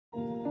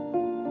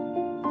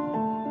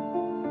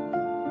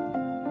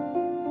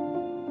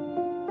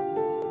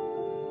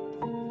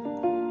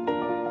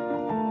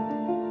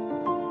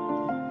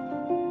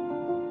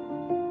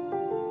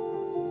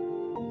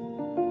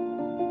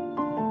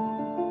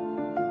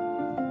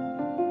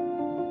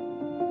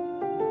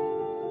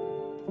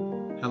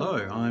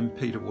Hello, I'm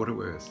Peter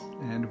Waterworth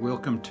and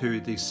welcome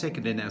to the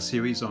second in our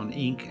series on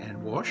ink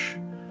and wash.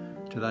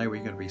 Today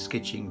we're going to be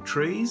sketching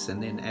trees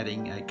and then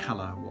adding a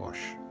colour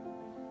wash.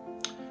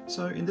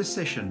 So in this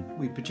session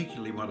we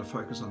particularly want to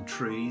focus on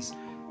trees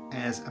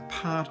as a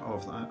part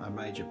of a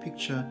major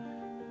picture,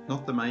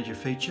 not the major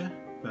feature,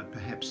 but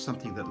perhaps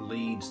something that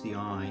leads the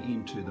eye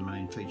into the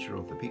main feature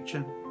of the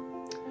picture.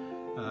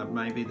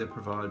 Maybe they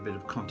provide a bit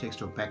of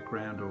context or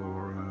background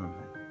or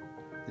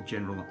the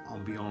general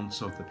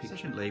ambience of the picture.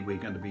 Secondly, we're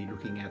going to be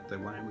looking at the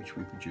way in which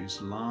we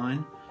produce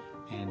line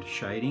and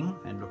shading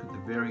and look at the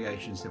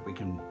variations that we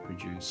can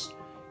produce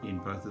in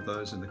both of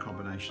those and the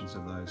combinations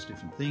of those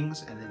different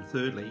things. And then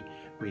thirdly,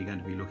 we're going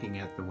to be looking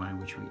at the way in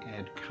which we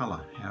add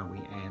colour, how we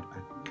add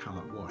a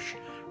colour wash.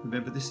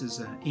 Remember, this is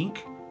an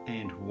ink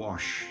and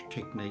wash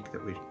technique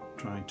that we're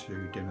trying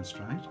to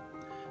demonstrate.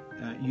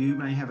 You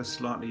may have a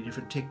slightly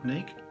different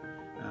technique.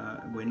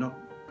 We're not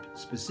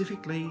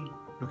specifically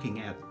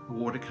looking at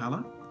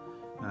watercolour.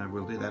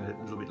 We'll do that a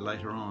little bit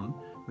later on.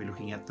 We're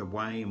looking at the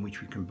way in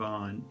which we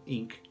combine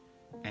ink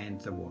and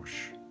the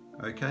wash.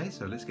 Okay,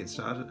 so let's get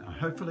started.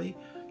 Hopefully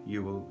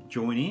you will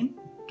join in,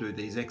 do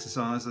these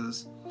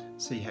exercises,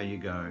 see how you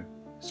go.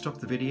 Stop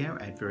the video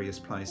at various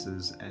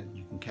places and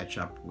you can catch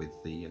up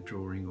with the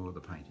drawing or the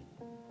painting.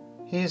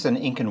 Here's an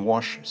ink and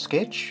wash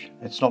sketch.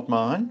 It's not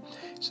mine.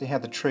 See how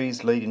the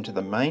trees lead into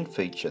the main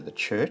feature, the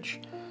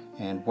church,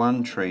 and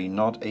one tree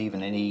not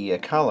even any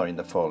colour in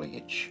the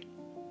foliage.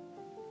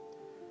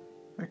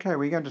 Okay,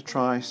 we're going to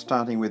try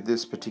starting with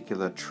this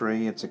particular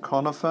tree. It's a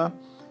conifer.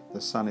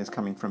 The sun is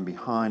coming from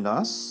behind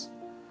us.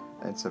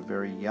 It's a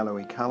very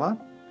yellowy colour.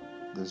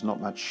 There's not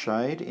much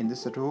shade in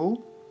this at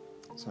all.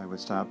 So we'll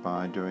start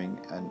by doing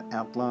an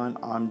outline.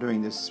 I'm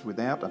doing this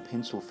without a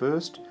pencil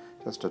first,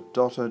 just a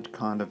dotted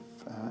kind of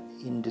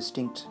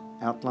indistinct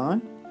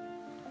outline.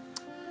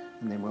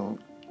 And then we'll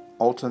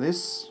alter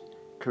this,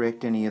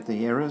 correct any of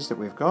the errors that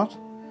we've got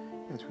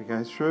as we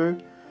go through.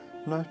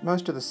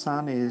 Most of the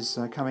sun is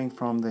coming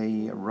from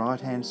the right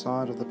hand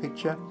side of the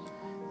picture.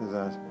 There's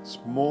a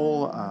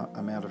small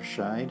amount of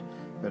shade,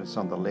 but it's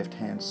on the left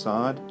hand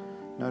side.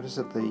 Notice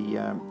that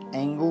the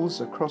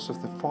angles across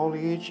of the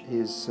foliage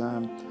is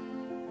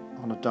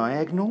on a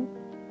diagonal.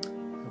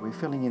 We're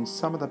filling in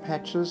some of the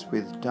patches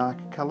with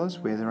dark colours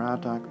where there are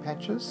dark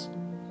patches,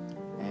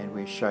 and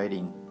we're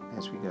shading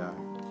as we go.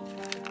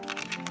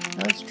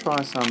 Now let's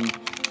try some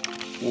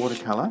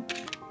watercolour.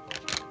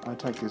 I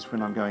take this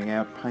when I'm going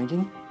out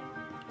painting.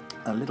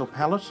 A little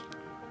palette.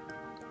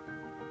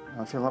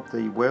 I fill up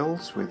the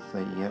wells with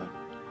the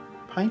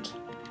paint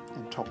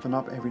and top them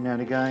up every now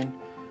and again.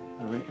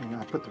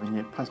 I put them in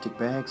a plastic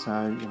bag,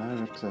 so you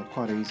know it's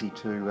quite easy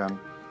to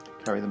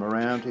carry them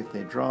around if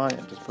they're dry,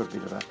 and just put a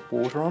bit of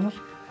water on it.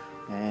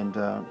 And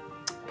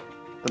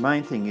the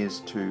main thing is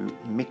to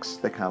mix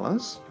the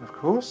colours, of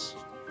course.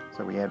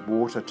 So we add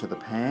water to the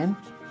pan,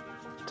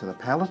 to the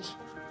palette,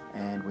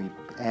 and we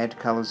add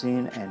colours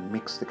in and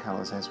mix the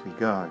colours as we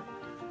go.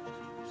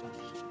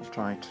 I'm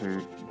trying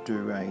to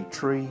do a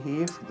tree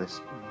here for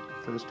this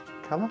first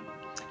colour.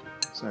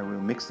 So we'll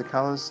mix the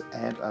colours,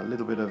 add a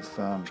little bit of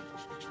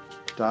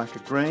darker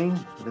green,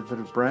 a little bit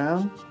of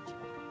brown,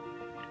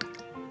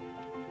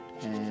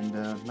 and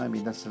maybe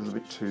that's a little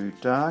bit too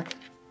dark.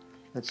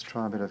 Let's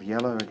try a bit of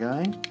yellow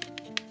again.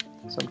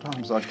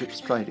 Sometimes I dip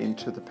straight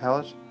into the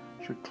palette.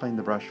 Should clean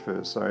the brush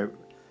first. So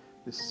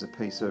this is a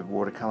piece of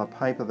watercolour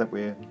paper that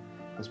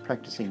I was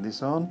practicing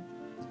this on.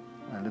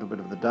 A little bit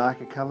of the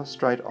darker colour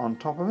straight on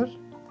top of it,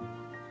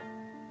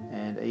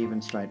 and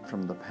even straight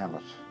from the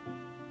palette.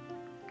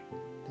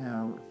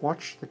 Now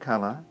watch the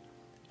colour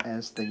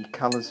as the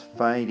colours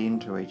fade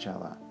into each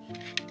other.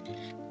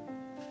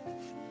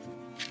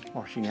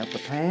 Washing out the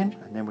pan,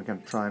 and then we're going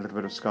to try a little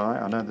bit of sky.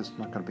 I know there's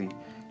not going to be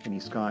any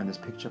sky in this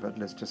picture, but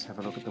let's just have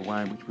a look at the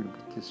way in which we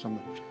put this on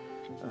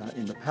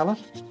in the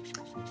palette.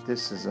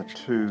 This is a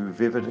too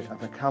vivid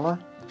of a colour,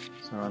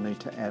 so I need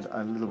to add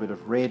a little bit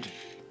of red,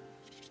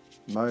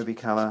 mauvey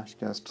colour,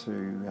 just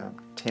to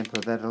temper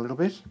that a little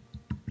bit.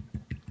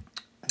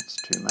 That's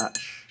too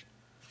much.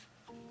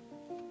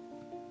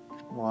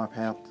 Wipe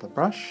out the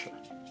brush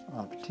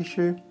of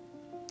tissue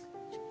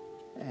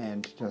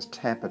and just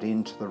tap it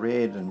into the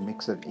red and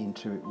mix it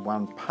into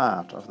one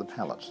part of the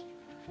palette.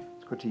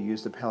 It's good to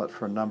use the palette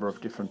for a number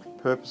of different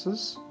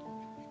purposes.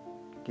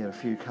 Get a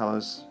few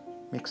colours,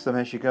 mix them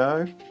as you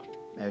go,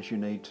 as you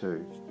need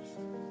to.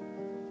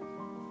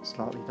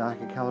 Slightly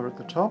darker colour at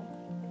the top,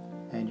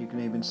 and you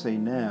can even see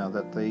now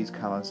that these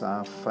colours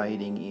are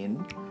fading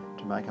in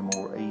to make a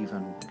more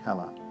even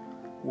colour.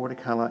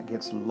 Watercolour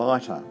gets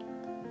lighter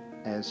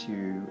as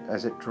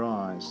it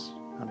dries,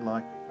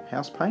 unlike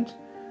house paint,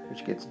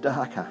 which gets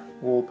darker,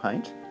 wall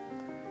paint.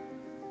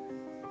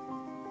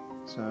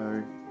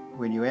 So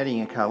when you're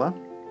adding a colour,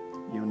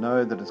 you'll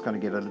know that it's going to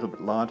get a little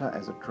bit lighter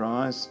as it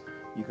dries.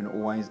 You can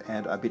always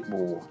add a bit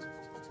more.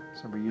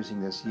 So we're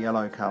using this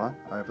yellow colour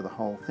over the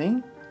whole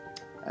thing,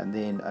 and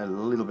then a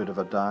little bit of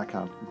a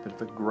darker, bit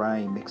of a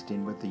grey mixed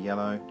in with the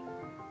yellow,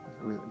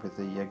 with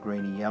the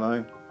greeny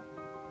yellow.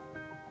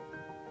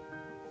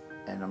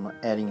 and I'm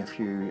adding a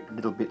few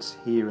little bits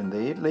here and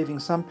there, leaving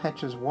some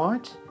patches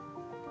white.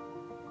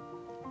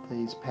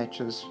 These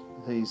patches,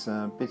 these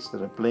bits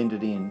that are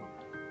blended in,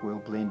 will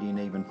blend in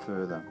even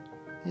further.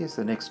 Here's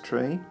the next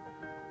tree.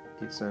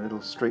 It's a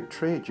little street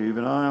tree, a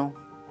juvenile.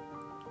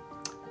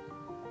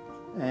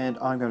 And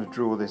I'm going to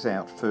draw this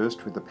out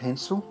first with the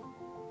pencil,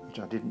 which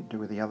I didn't do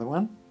with the other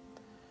one.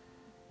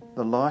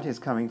 The light is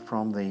coming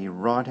from the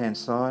right hand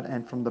side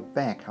and from the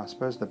back, I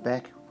suppose the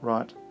back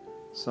right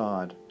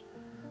side.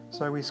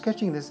 So we're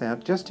sketching this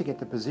out just to get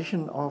the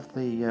position of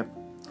the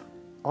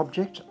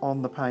object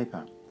on the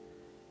paper,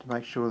 to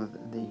make sure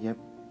that the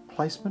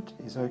placement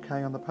is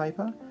okay on the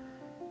paper,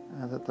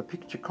 that the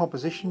picture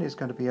composition is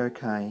going to be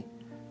okay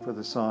for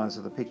the size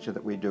of the picture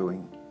that we're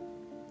doing.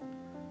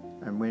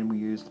 And when we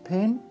use the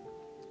pen,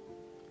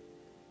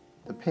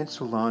 the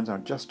pencil lines are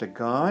just a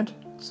guide,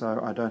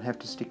 so I don't have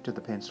to stick to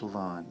the pencil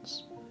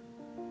lines.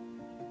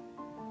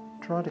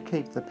 Try to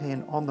keep the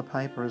pen on the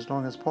paper as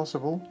long as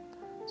possible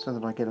so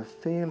that I get a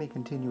fairly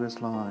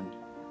continuous line.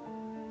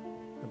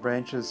 The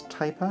branches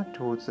taper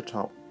towards the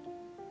top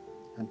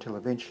until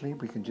eventually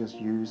we can just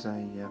use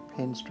a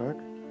pen stroke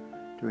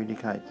to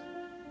indicate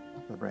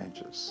the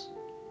branches.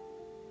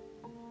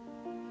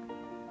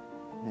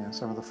 Now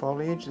some of the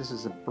foliage, this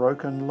is a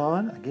broken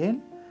line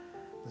again.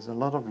 There's a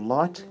lot of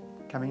light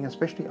coming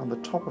especially on the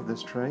top of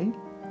this tree,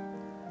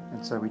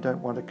 and so we don't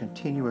want a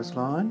continuous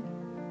line,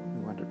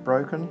 we want it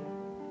broken.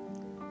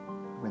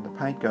 When the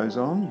paint goes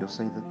on, you'll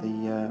see that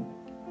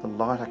the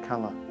lighter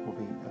colour will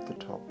be at the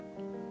top.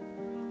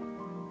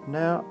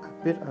 Now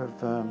a bit of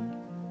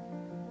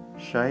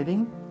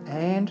shading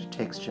and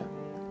texture.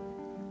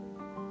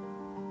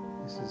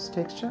 This is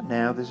texture,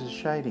 now this is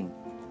shading.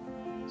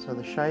 So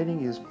the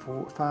shading is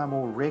far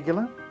more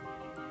regular.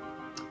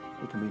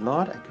 It can be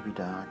light, it can be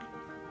dark.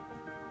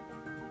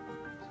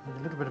 So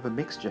a little bit of a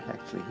mixture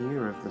actually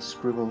here of the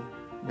scribble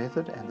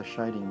method and the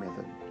shading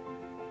method.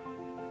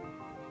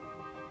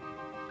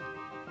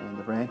 And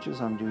the branches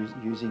I'm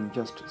using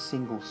just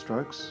single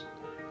strokes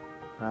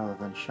rather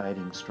than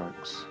shading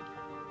strokes.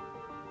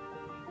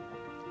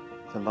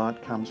 The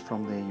light comes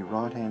from the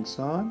right hand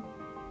side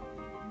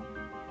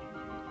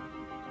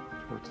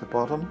towards the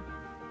bottom.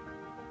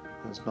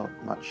 There's not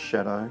much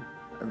shadow,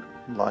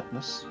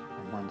 lightness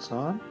on one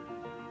side.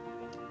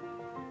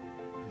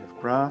 A bit of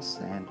grass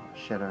and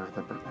shadow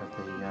of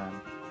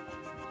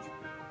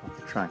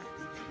the trunk.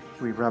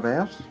 We rub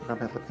out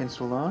the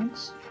pencil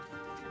lines.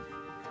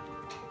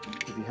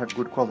 If you have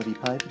good quality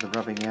paper, the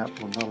rubbing out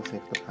will not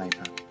affect the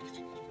paper.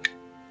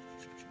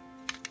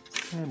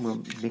 And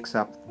we'll mix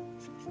up,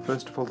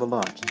 first of all, the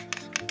light.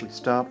 We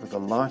start with the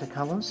lighter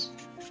colours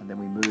and then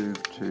we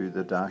move to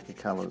the darker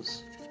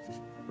colours.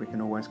 We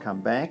can always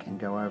come back and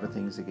go over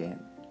things again.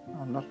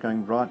 I'm not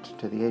going right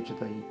to the edge of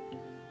the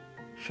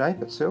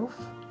shape itself.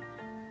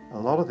 A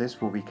lot of this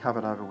will be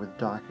covered over with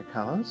darker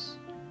colours.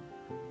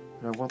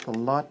 But I want the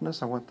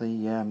lightness, I want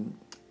the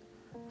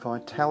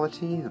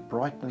vitality, the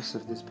brightness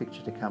of this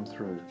picture to come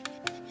through.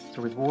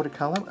 So with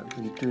watercolour,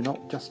 we do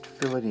not just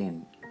fill it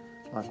in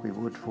like we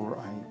would for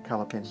a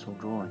colour pencil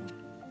drawing.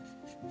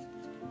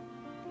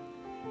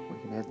 We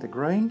can add the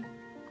green,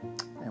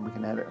 and we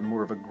can add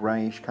more of a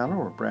greyish colour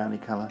or a browny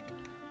colour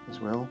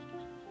as well.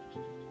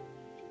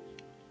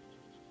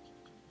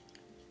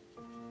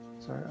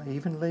 So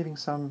even leaving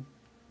some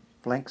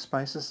blank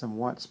spaces, some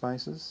white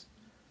spaces,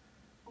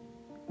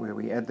 where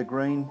we add the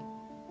green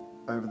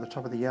over the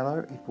top of the yellow,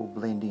 it will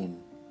blend in.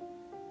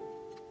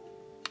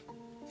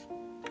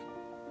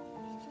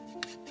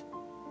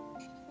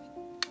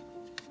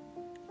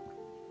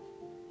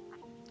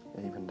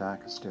 Even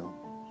darker still.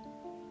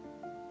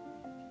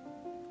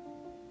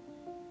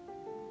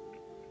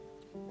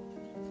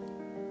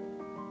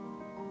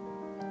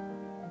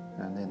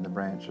 And then the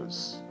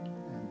branches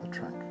and the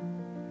trunk.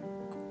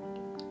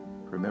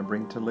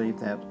 Remembering to leave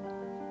that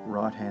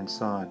right hand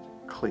side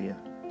clear.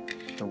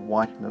 The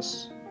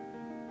whiteness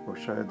will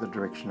show the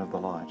direction of the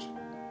light.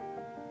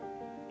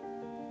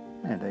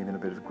 And even a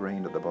bit of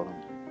green at the bottom.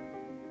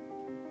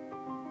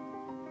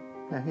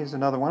 Now here's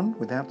another one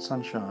without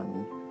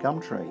sunshine, gum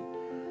tree.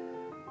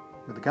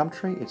 With the gum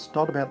tree, it's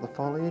not about the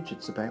foliage,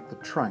 it's about the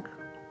trunk.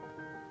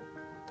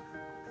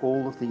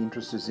 All of the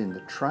interest is in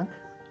the trunk,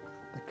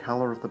 the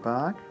colour of the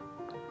bark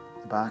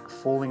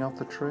falling off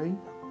the tree.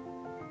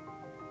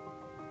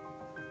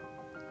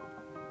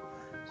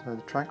 So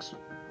the trunks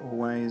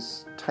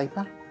always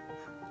taper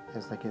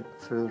as they get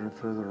further and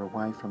further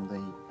away from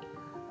the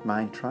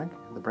main trunk.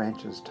 The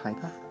branches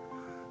taper.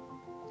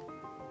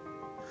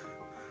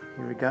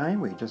 Here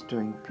again, we're just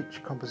doing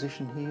picture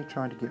composition here,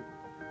 trying to get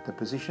the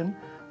position.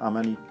 I'm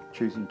only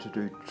choosing to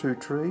do two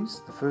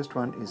trees. The first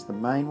one is the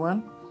main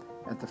one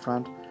at the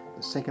front.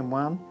 The second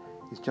one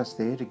is just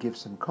there to give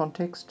some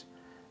context,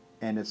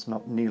 and it's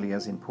not nearly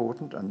as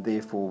important, and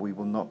therefore we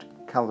will not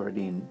colour it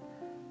in,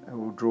 and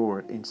we'll draw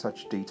it in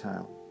such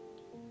detail.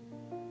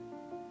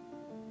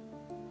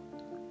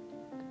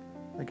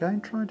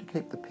 Again, trying to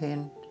keep the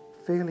pen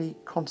fairly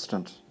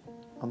constant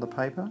on the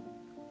paper.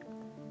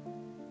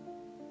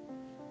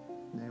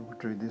 Now we'll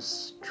do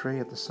this tree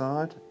at the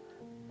side.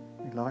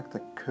 We like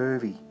the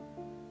curvy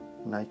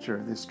nature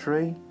of this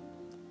tree.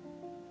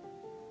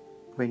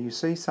 When you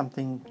see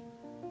something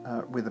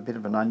with a bit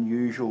of an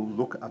unusual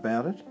look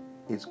about it,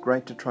 it's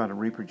great to try to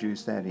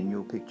reproduce that in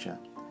your picture.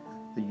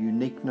 The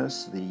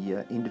uniqueness,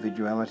 the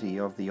individuality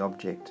of the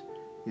object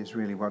is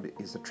really what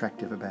is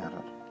attractive about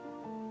it.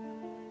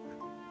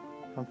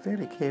 I'm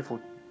fairly careful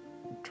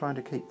trying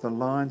to keep the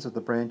lines of the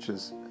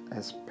branches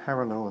as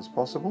parallel as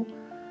possible.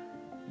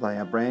 They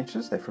are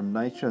branches, they're from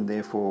nature, and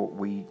therefore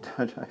we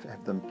don't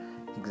have them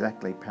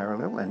exactly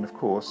parallel, and of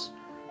course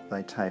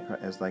they taper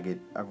as they get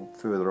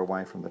further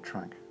away from the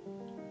trunk.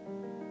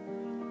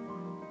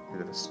 A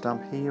bit of a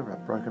stump here, a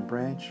broken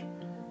branch,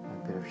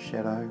 a bit of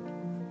shadow,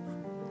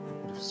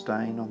 a bit of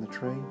stain on the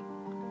tree.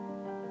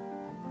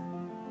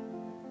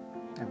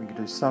 And we can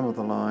do some of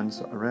the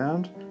lines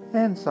around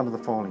and some of the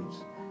foliage.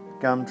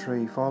 Gum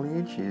tree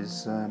foliage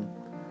is,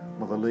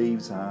 well, the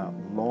leaves are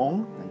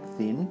long and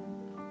thin.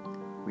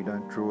 We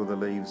don't draw the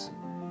leaves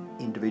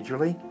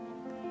individually.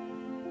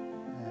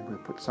 And we'll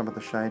put some of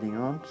the shading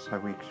on, so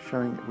we're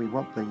showing we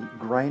want the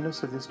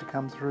greyness of this to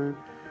come through,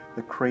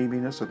 the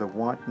creaminess or the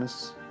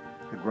whiteness,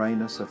 the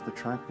greyness of the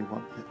trunk, we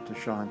want that to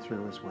shine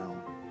through as well.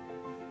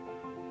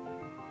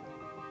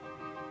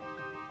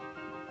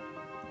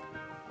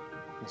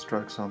 The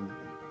strokes on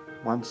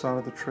one side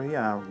of the tree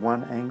are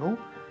one angle,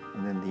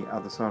 and then the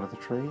other side of the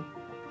tree,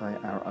 they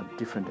are a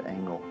different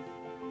angle,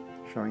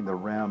 showing the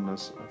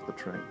roundness of the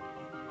tree.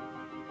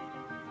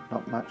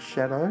 Not much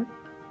shadow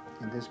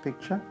in this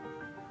picture.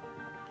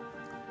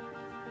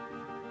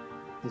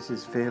 This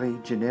is fairly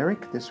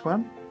generic, this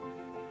one.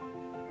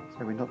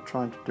 So we're not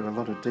trying to do a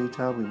lot of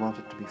detail, we want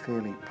it to be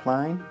fairly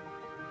plain.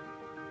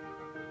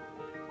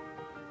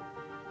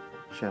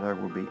 Shadow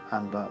will be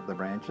under the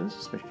branches,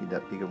 especially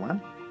that bigger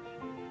one.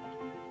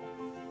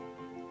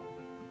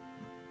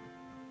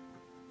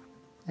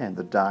 And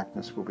the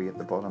darkness will be at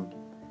the bottom,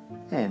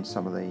 and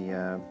some of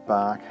the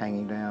bark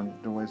hanging down.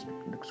 It always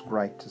looks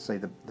great to see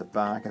the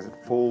bark as it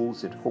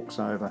falls, it hooks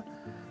over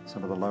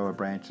some of the lower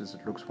branches.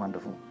 It looks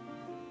wonderful,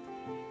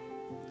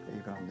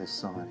 even on this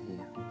side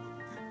here.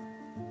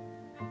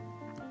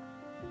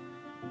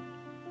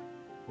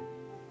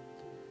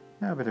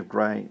 Now a bit of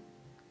grey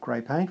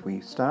paint.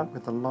 We start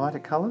with the lighter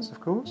colours,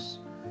 of course,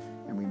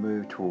 and we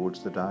move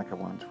towards the darker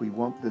ones. We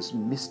want this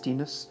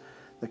mistiness,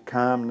 the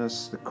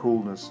calmness, the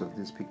coolness of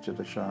this picture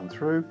to shine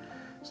through.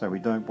 So we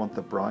don't want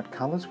the bright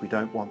colours, we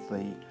don't want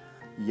the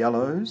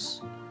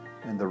yellows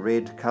and the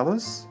red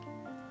colours.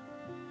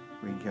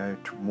 We go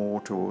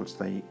more towards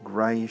the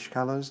greyish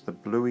colours, the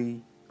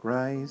bluey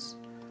greys,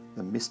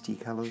 the misty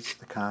colours,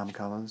 the calm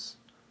colours.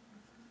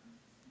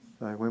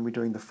 So when we're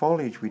doing the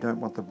foliage, we don't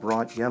want the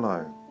bright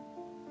yellow.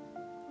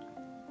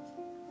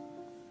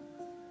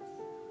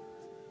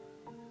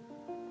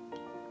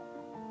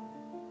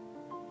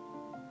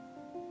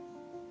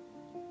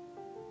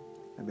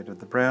 A bit of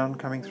the brown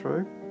coming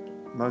through,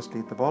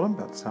 mostly at the bottom,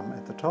 but some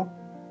at the top.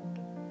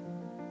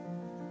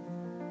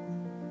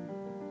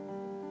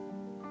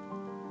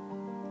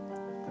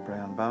 The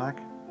brown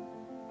bark.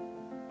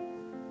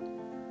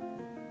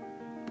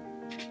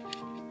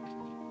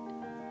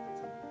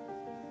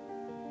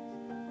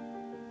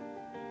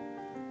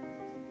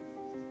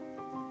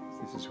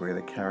 This is where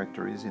the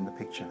character is in the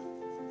picture.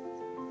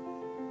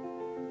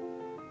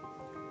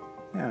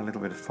 Now a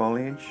little bit of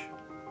foliage.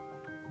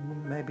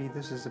 Maybe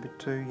this is a bit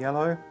too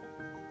yellow.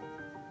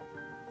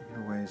 You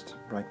can always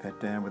break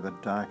that down with a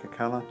darker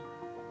colour.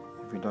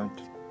 If we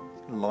don't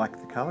like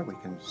the colour, we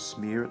can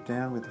smear it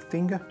down with a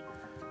finger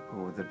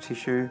or with a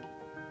tissue.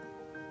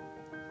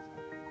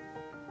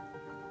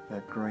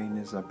 That green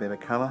is a better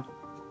colour.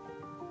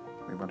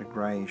 We want a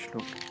greyish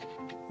look.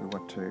 We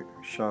want to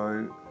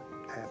show,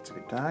 it's a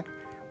bit dark,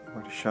 we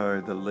want to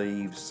show the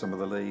leaves, some of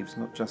the leaves,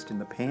 not just in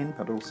the pen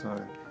but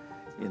also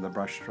in the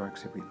brush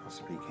strokes if we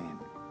possibly can.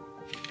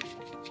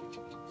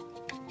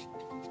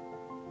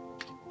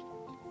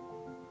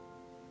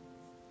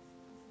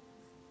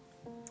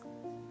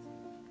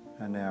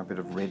 And now a bit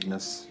of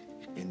redness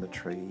in the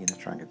tree, in the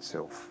trunk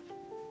itself.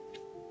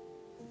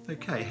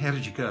 Okay, how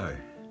did you go?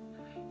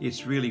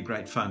 It's really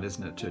great fun,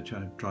 isn't it, to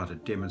try to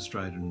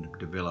demonstrate and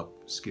develop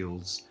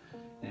skills,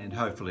 and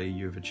hopefully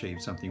you've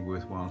achieved something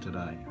worthwhile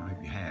today. I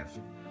hope you have.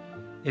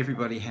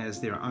 Everybody has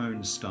their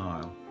own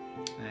style,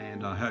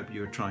 and I hope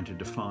you're trying to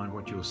define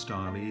what your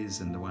style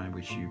is and the way in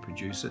which you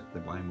produce it, the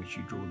way in which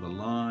you draw the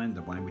line,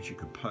 the way in which you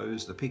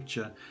compose the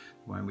picture,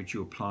 the way in which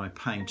you apply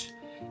paint.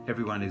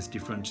 Everyone is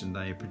different and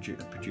they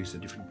produce a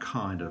different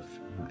kind of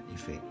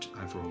effect,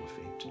 overall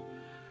effect.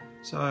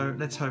 So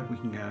let's hope we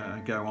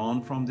can go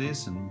on from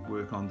this and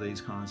work on these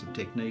kinds of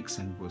techniques,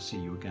 and we'll see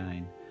you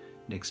again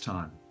next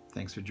time.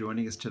 Thanks for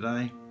joining us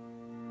today.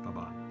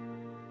 Bye-bye.